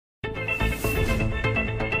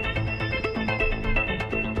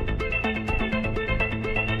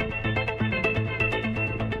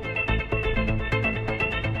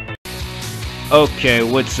Okay,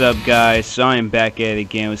 what's up guys? So I am back at it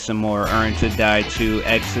again with some more Earn to Die 2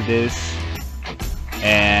 Exodus.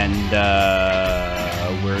 And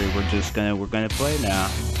we're gonna play now.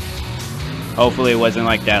 Hopefully it wasn't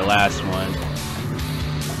like that last one.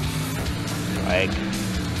 Like,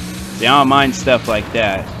 see, I don't mind stuff like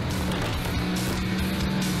that.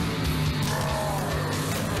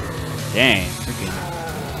 Dang,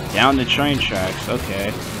 freaking down the train tracks,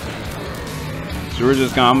 okay. So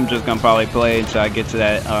I'm just gonna probably play until I get to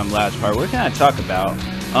that last part. What can I talk about?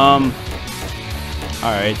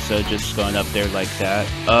 Alright, so just going up there like that.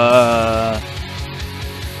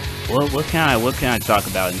 What can I talk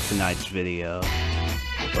about in tonight's video?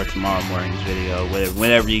 Or tomorrow morning's video,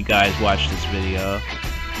 whenever you guys watch this video.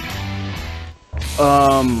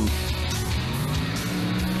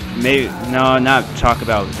 Maybe no, not talk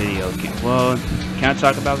about video games. Well, can I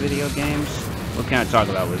talk about video games? What can I talk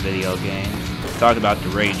about with video games? Talk about the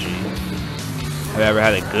raging. Have I ever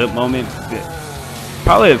had a good moment?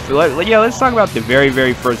 Probably. Yeah, let's talk about the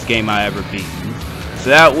very first game I ever beat. So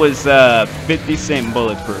that was 50 Cent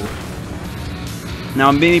Bulletproof.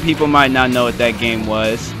 Now many people might not know what that game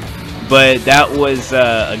was, but that was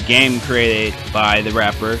a game created by the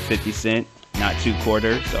rapper 50 Cent, not 2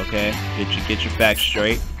 quarters. Okay, get your facts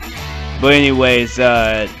straight. But anyways,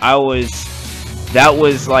 that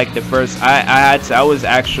was like the first. I was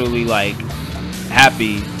actually like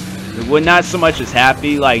happy. Well, not so much as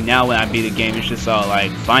happy. Like now when I beat a game, it's just all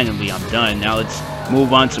like, finally I'm done. Now let's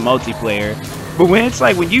move on to multiplayer. But when it's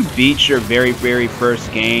like when you beat your very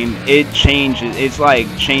first game, it changes. It's like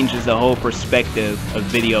changes the whole perspective of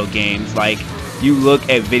video games. Like you look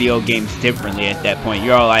at video games differently at that point.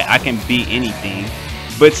 You're all like, I can beat anything.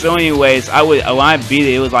 But so anyways, when I beat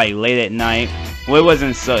it, it was like late at night. Well, it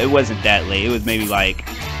wasn't that late. It was maybe like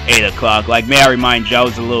 8 o'clock. Like, may I remind you, I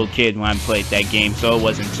was a little kid when I played that game, so it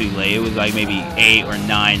wasn't too late. It was like maybe 8 or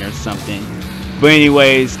 9 or something. But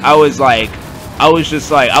anyways, I was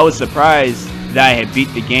surprised that I had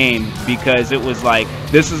beat the game, because it was like,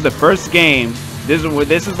 this is the first game, this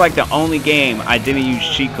is like the only game I didn't use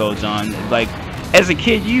cheat codes on. Like, as a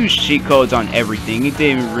kid, you use cheat codes on everything. It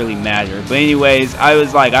didn't really matter. But anyways, I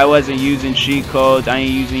was like, I wasn't using cheat codes. I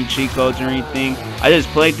didn't use any cheat codes or anything. I just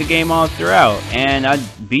played the game all throughout, and I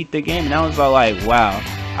beat the game, and I was all like, wow,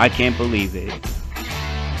 I can't believe it.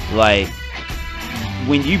 Like,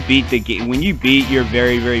 when you beat the game, when you beat your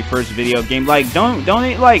very first video game, like, don't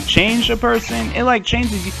it like change a person? It like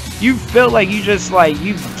changes you. You feel like you just like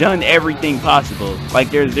you've done everything possible. Like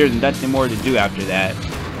there's nothing more to do after that.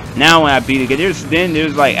 Now when I beat it, there's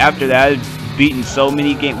like, after that, I've beaten so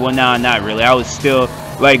many games. Well, nah, not really. I was still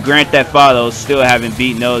like Grand Theft Auto, still haven't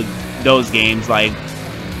beaten those games like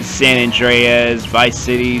San Andreas, Vice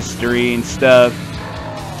Cities 3 and stuff.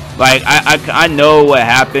 Like I know what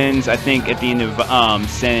happens, I think, at the end of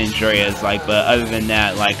San Andreas, like, but other than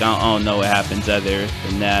that, like, I don't know what happens other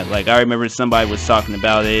than that. Like, I remember somebody was talking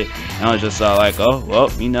about it, and I was just all like, oh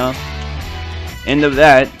well, you know, end of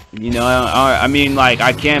that. You know, I mean, like,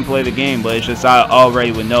 I can play the game, but it's just I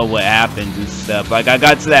already would know what happens and stuff. Like, I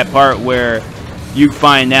got to that part where you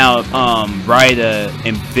find out Ryder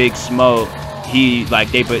and Big Smoke,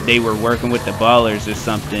 they were working with the Ballers or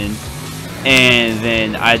something, and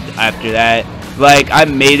then after that, like, I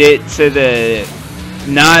made it to the,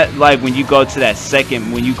 not like when you go to the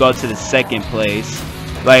second place.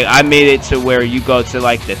 Like, I made it to where you go to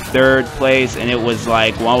like the 3rd place, and it was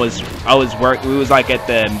like, when we was like at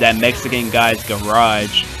that Mexican guy's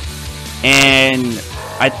garage, and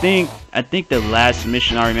I think the last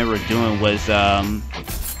mission I remember doing was when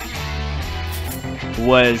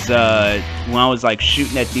I was like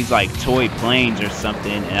shooting at these like toy planes or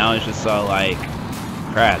something, and I was just all like,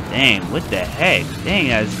 crap, dang, what the heck, dang,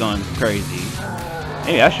 that's going crazy.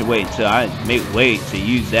 Maybe I should wait to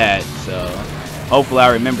use that. So hopefully I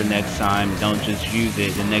remember next time, don't just use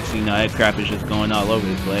it. The next thing you know, that crap is just going all over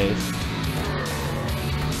the place.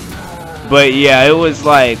 But yeah, it was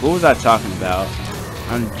like, what was I talking about?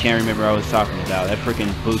 I can't remember what I was talking about. That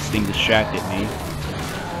freaking boost thing distracted me.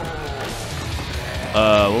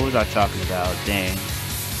 What was I talking about? Dang.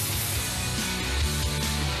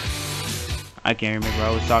 I can't remember what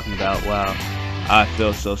I was talking about. Wow. I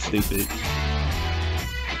feel so stupid.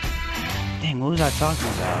 Dang, what was I talking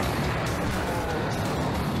about?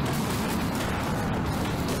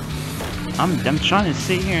 I'm trying to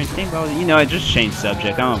sit here and think about it. You know, I just changed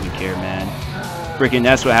subject. I don't even care, man. Freaking,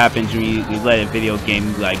 that's what happens when you let a video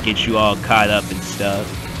game like get you all caught up and stuff.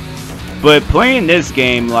 But playing this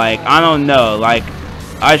game, like, I don't know, like,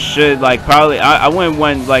 I should, like, probably, I wouldn't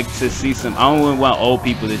want, like, to see I wouldn't want old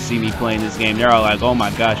people to see me playing this game. They're all like, oh my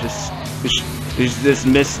gosh, this He's this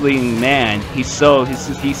misleading man. He's so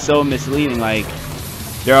misleading. Like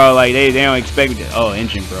they're all like they don't expect it. Oh,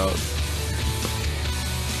 engine broke.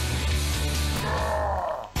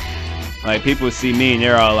 Like people see me and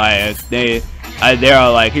they're all like they're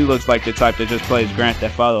all like, he looks like the type that just plays Grand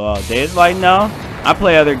Theft Auto all day. It's like, no, I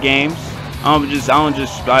play other games. I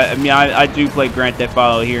mean, I do play Grand Theft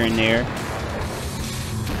Auto here and there.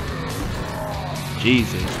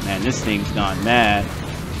 Jesus, man, this thing's gone mad.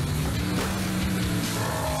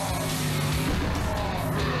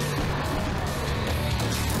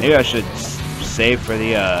 Maybe I should save for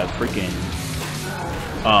the freaking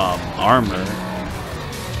armor.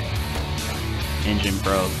 Engine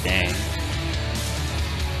broke, dang.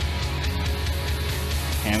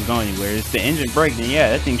 Can't go anywhere. If the engine break, then yeah,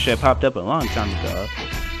 that thing should have popped up a long time ago.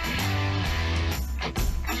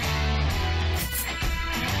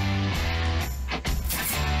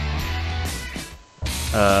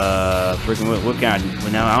 Freaking what kind of,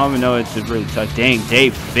 well, now I don't even know it's a really tough. Dang, day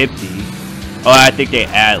 50. Oh, I think they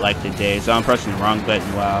add like the day, so I'm pressing the wrong button.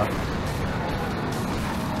 Wow.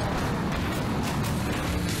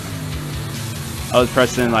 I was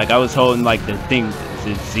pressing like I was holding like the thing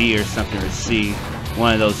to Z or something or C,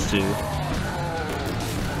 one of those two.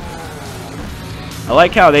 I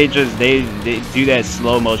like how they do that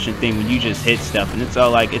slow motion thing when you just hit stuff, and it's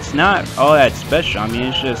all like it's not all that special. I mean,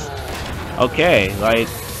 it's just okay. Like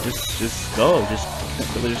just go, just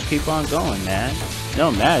keep on going, man. It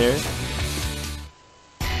don't matter.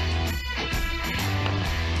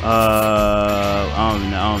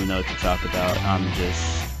 I don't know what to talk about. I'm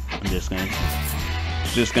just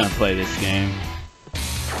gonna play this game.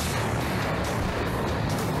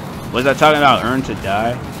 Was I talking about Earn to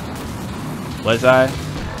Die? Was I?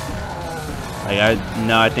 Like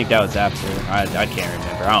no, I think that was after. I can't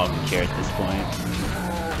remember. I don't even care at this point.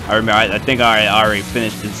 I remember. I think I already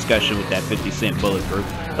finished the discussion with that 50 Cent Bulletproof.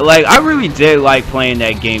 Like I really did like playing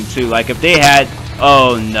that game too. Like if they had,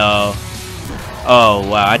 oh no. Oh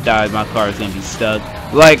wow, I thought my car was gonna be stuck.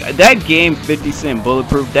 Like that game 50 Cent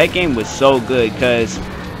Bulletproof, that game was so good because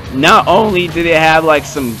not only did it have like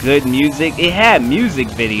some good music, it had music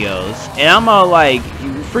videos. And I'm all like,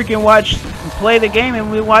 freaking play the game and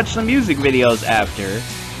we watch some music videos after.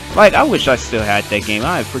 Like I wish I still had that game.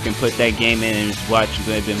 I freaking put that game in and just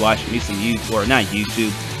been watching me some YouTube, or not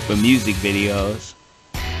YouTube, but music videos.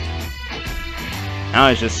 I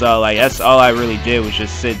was just so like, that's all I really did was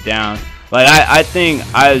just sit down. Like I think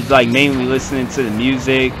I was like mainly listening to the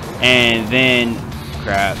music, and then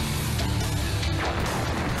crap.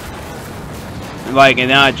 Like and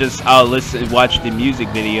then I'll watch the music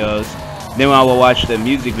videos. Then I will watch the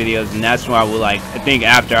music videos, and that's when I will like. I think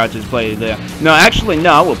after I'll just play the. No, actually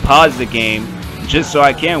no. I will pause the game just so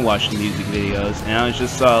I can watch the music videos, and I was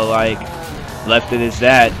just so like left it as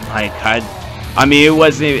that. Like I mean, it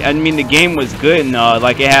wasn't. I mean, the game was good and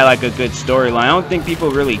like it had like a good storyline. I don't think people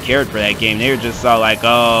really cared for that game. They were just all like,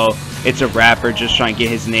 "Oh, it's a rapper just trying to get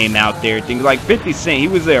his name out there." Things like 50 Cent, he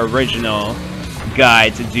was the original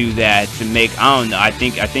guy to do that. To make, I don't know. I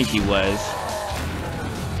think he was.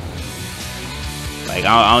 Like,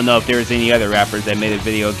 I don't know if there was any other rappers that made a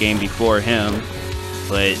video game before him,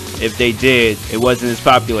 but if they did, it wasn't as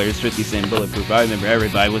popular as 50 Cent Bulletproof. I remember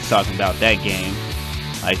everybody was talking about that game.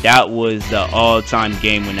 Like that was the all-time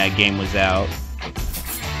game when that game was out.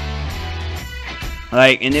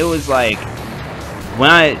 Like, and it was like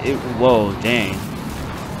when whoa, dang.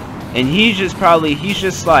 And he probably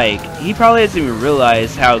doesn't even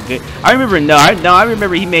realize how good. I remember I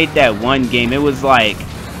remember he made that one game. It was like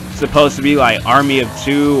supposed to be like Army of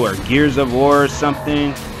Two or Gears of War or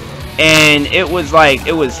something. And it was like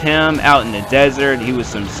it was him out in the desert. He was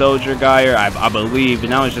some soldier guy, or I believe,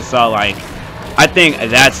 and I was just all like, I think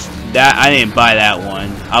that I didn't buy that one.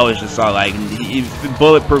 I was just all like,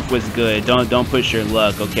 Bulletproof was good. Don't push your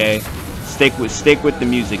luck, okay? Stick with the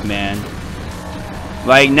music, man.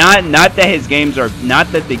 Like not that his games are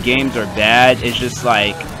the games are bad. It's just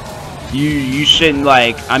like you shouldn't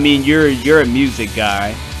like. I mean, you're a music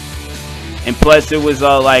guy, and plus it was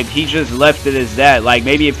all like he just left it as that. Like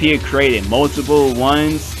maybe if he had created multiple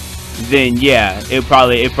ones, then yeah, it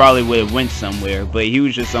probably would have went somewhere. But he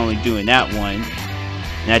was just only doing that one,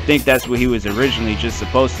 and I think that's what he was originally just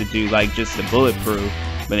supposed to do, like just the Bulletproof.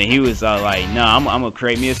 But then he was like, no, I'm gonna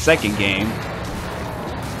create me a second game,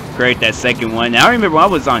 create that second one. Now I remember when I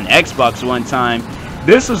was on Xbox one time.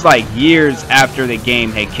 This was like years after the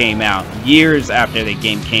game had came out. Years after the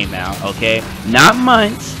game came out. Okay, not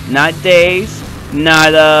months, not days,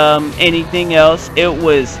 not anything else. It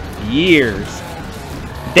was years.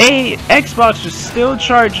 Xbox was still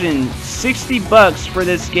charging $60 for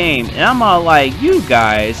this game, and I'm all like, you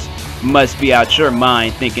guys, must be out your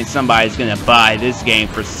mind thinking somebody's gonna buy this game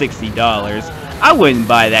for $60. I wouldn't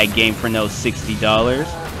buy that game for no $60.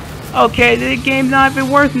 Okay, the game's not even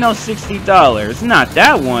worth no $60. Not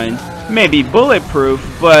that one. Maybe Bulletproof,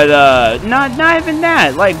 but not even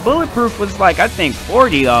that. Like Bulletproof was like I think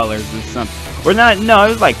 $40 or something. Or not, no, it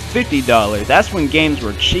was like $50. That's when games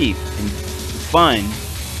were cheap and fun.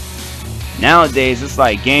 Nowadays, it's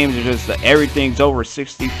like games are just everything's over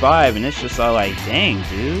 65, and it's just all like, dang,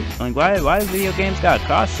 dude. Like, why do video games gotta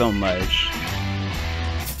cost so much?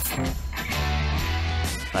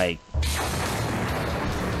 Like,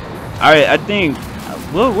 alright, I think,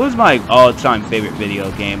 what was my all-time favorite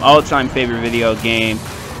video game? All-time favorite video game.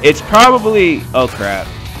 It's probably, oh crap.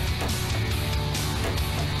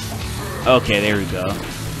 Okay, there we go.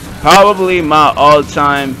 Probably my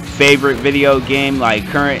all-time favorite video game, like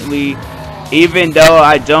currently, even though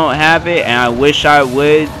I don't have it and I wish I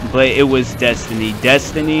would, but it was Destiny.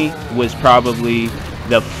 Destiny was probably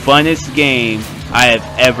the funnest game I have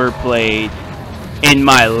ever played in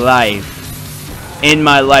my life.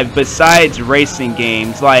 Besides racing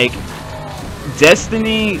games, like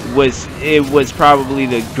Destiny was probably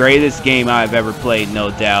the greatest game I've ever played,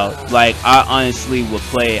 no doubt. Like I honestly would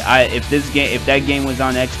play it. If that game was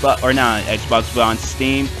on Xbox, or not on Xbox but on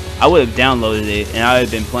Steam, I would have downloaded it and I would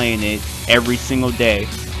have been playing it every single day,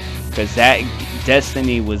 because that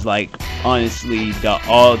Destiny was like honestly the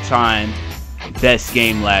all-time best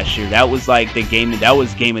game last year. That was like the game, that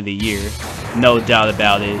was game of the year, no doubt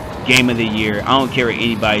about it. Game of the year. I don't care what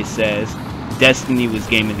anybody says, Destiny was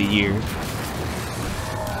game of the year.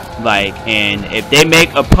 Like, and if they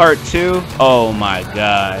make a part 2, oh my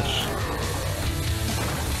gosh.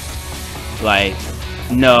 Like,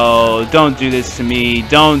 no, don't do this to me.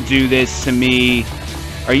 Don't do this to me.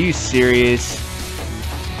 Are you serious?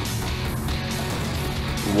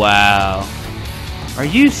 Wow. Are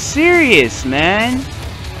you serious, man?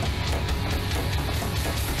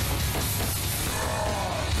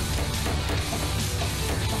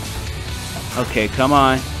 Okay, come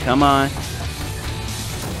on. Come on.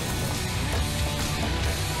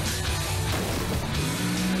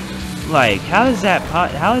 Like, how is that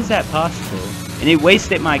possible? And it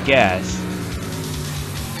wasted my gas.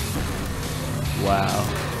 Wow.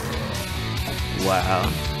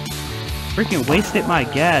 Wow. Freaking wasted my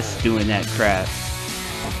gas doing that crap.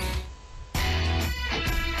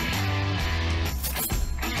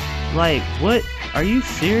 Like, what? Are you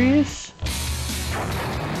serious?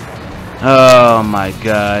 Oh my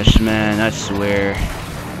gosh, man, I swear.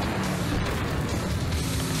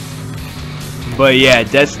 But yeah,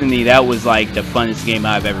 Destiny, that was like the funnest game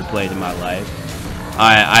I've ever played in my life.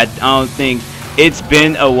 I don't think it's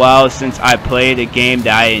been a while since I played a game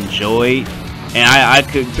that I enjoyed, and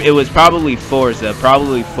it was probably Forza.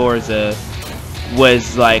 Probably Forza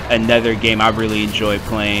was like another game I really enjoyed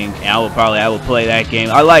playing, and I would play that game.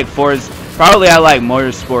 I like Forza. Probably I like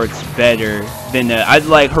Motorsports better than I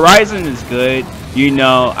like Horizon is good. You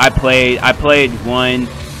know, I played one.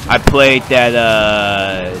 I played that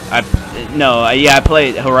I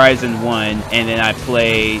played Horizon 1, and then I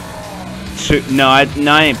played 2. No, I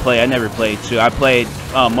didn't play. I never played 2. I played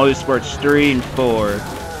Motorsports 3 and 4.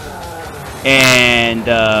 And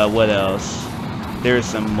what else? There's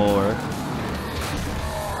some more.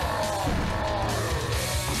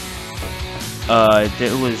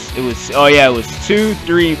 It was 2,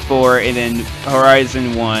 3, and 4, and then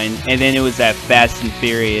Horizon 1, and then it was that Fast and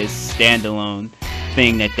Furious standalone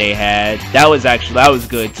thing that they had. That was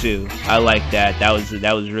good too. I like that. That was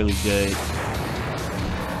really good.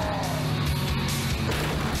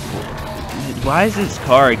 Why does this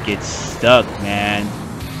car get stuck, man?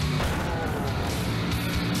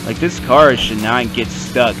 Like, this car should not get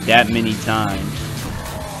stuck that many times.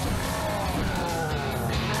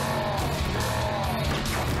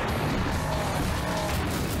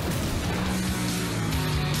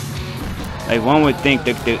 Like, one would think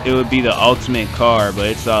that it would be the ultimate car, but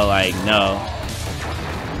it's all like, no.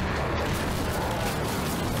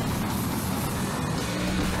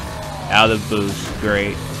 Out of boost,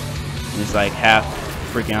 great. And it's like half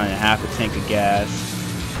a tank of gas.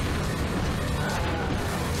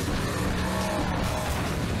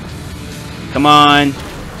 Come on.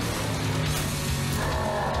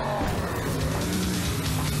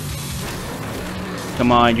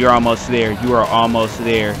 Come on, you're almost there. You are almost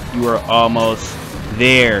there. You are almost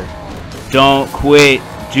there. Don't quit.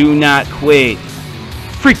 Do not quit.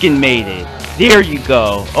 Freaking made it. There you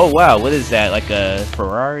go. Oh wow, what is that? Like a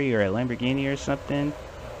Ferrari or a Lamborghini or something?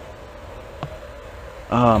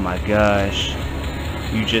 Oh my gosh.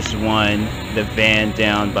 You just won the van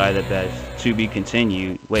down by the best. To be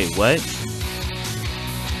continued. Wait, what?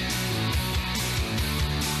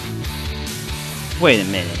 Wait a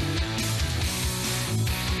minute.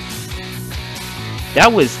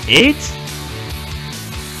 That was it?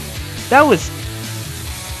 That was...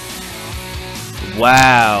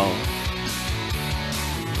 Wow.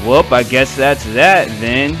 Whoop, I guess that's that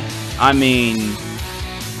then. I mean...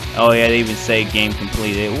 Oh yeah, they even say game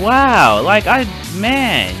completed. Wow, like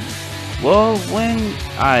man. Well, when...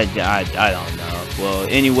 I don't know. Well,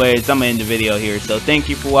 anyways, I'm gonna end the video here. So thank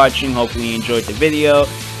you for watching. Hopefully you enjoyed the video.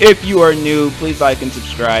 If you are new, please like and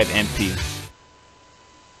subscribe, and peace.